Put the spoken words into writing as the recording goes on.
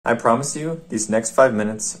I promise you, these next 5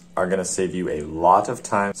 minutes are going to save you a lot of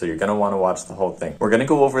time, so you're going to want to watch the whole thing. We're going to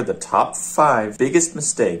go over the top 5 biggest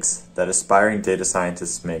mistakes that aspiring data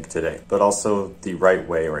scientists make today, but also the right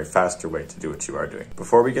way or a faster way to do what you are doing.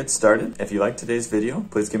 Before we get started, if you like today's video,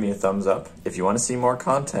 please give me a thumbs up. If you want to see more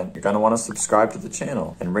content, you're going to want to subscribe to the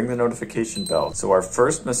channel and ring the notification bell. So our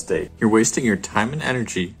first mistake, you're wasting your time and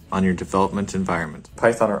energy on your development environment.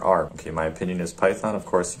 Python or R? Okay, my opinion is Python. Of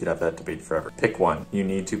course, you could have that debate forever. Pick one. You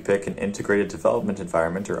need to pick an integrated development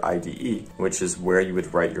environment, or IDE, which is where you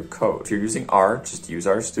would write your code. If you're using R, just use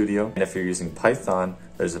RStudio. And if you're using Python,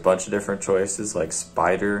 there's a bunch of different choices like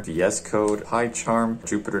Spider, VS Code, PyCharm,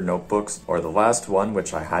 Jupyter Notebooks, or the last one,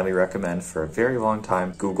 which I highly recommend for a very long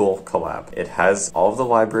time, Google Colab. It has all of the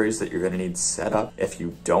libraries that you're going to need set up. If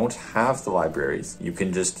you don't have the libraries, you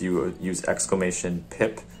can just use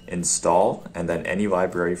 !pip install and then any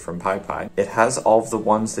library from PyPy. It has all of the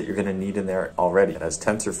ones that you're going to need in there already. It has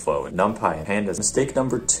TensorFlow and NumPy and Pandas. Mistake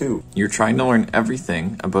number 2. You're trying to learn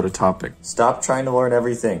everything about a topic. Stop trying to learn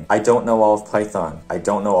everything. I don't know all of Python. I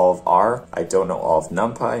don't know all of R. I don't know all of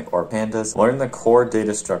NumPy or Pandas. Learn the core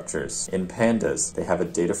data structures. In Pandas, they have a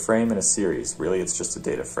data frame and a series. Really, it's just a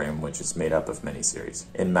data frame, which is made up of many series.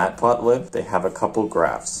 In Matplotlib, they have a couple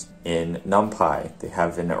graphs. In NumPy, they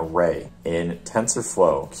have an array. In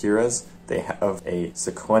TensorFlow, Keras, they have a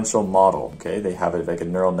sequential model, okay? They have it like a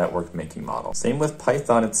neural network making model. Same with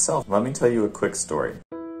Python itself. Let me tell you a quick story.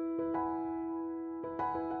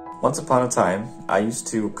 Once upon a time, I used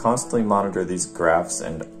to constantly monitor these graphs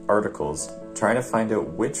and articles, trying to find out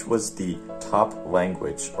which was the top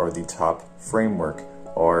language or the top framework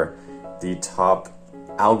or the top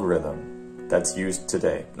algorithm that's used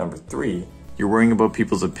today. Number 3, you're worrying about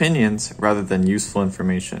people's opinions rather than useful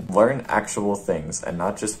information. Learn actual things and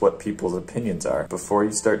not just what people's opinions are before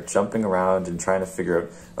you start jumping around and trying to figure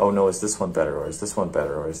out, oh no, is this one better, or is this one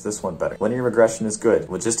better, or is this one better? Linear regression is good.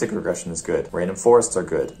 Logistic regression is good. Random forests are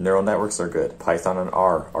good. Neural networks are good. Python and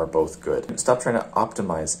R are both good. Stop trying to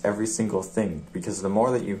optimize every single thing, because the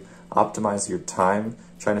more that you optimize your time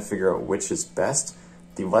trying to figure out which is best,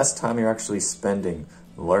 the less time you're actually spending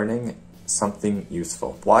learning something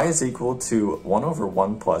useful. Y is equal to 1 over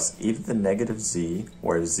 1 plus e to the negative z,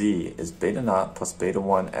 where z is beta naught plus beta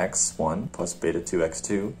 1 x1 plus beta 2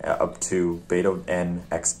 x2 up to beta n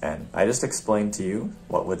xn. I just explained to you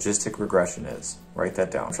what logistic regression is. Write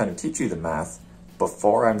that down. I'm trying to teach you the math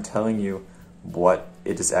before I'm telling you what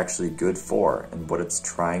it is actually good for and what it's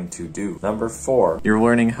trying to do. Number 4, you're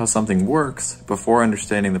learning how something works before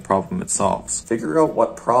understanding the problem it solves. Figure out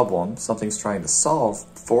what problem something's trying to solve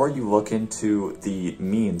before you look into the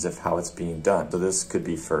means of how it's being done. So this could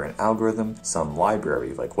be for an algorithm, some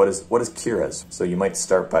library, like what is Keras? So you might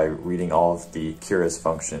start by reading all of the Keras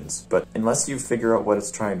functions, but unless you figure out what it's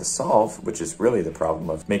trying to solve, which is really the problem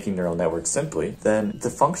of making neural networks simply, then the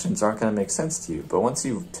functions aren't going to make sense to you. But once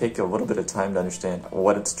you take a little bit of time to understand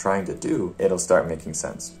what it's trying to do, it'll start making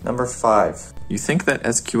sense. Number 5, you think that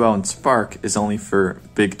SQL and Spark is only for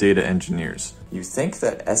big data engineers. You think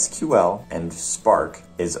that SQL and Spark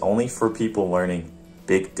is only for people learning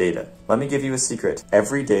big data. Let me give you a secret.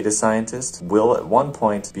 Every data scientist will at one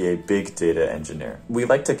point be a big data engineer. We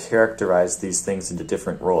like to characterize these things into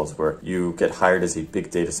different roles, where you get hired as a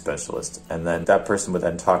big data specialist, and then that person would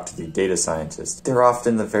then talk to the data scientist. They're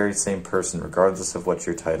often the very same person, regardless of what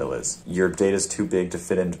your title is. Your data's too big to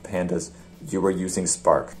fit into Pandas. You are using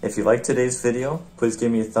Spark. If you liked today's video, please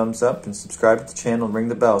give me a thumbs up and subscribe to the channel and ring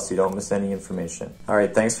the bell so you don't miss any information.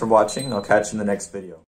 Alright, thanks for watching. I'll catch you in the next video.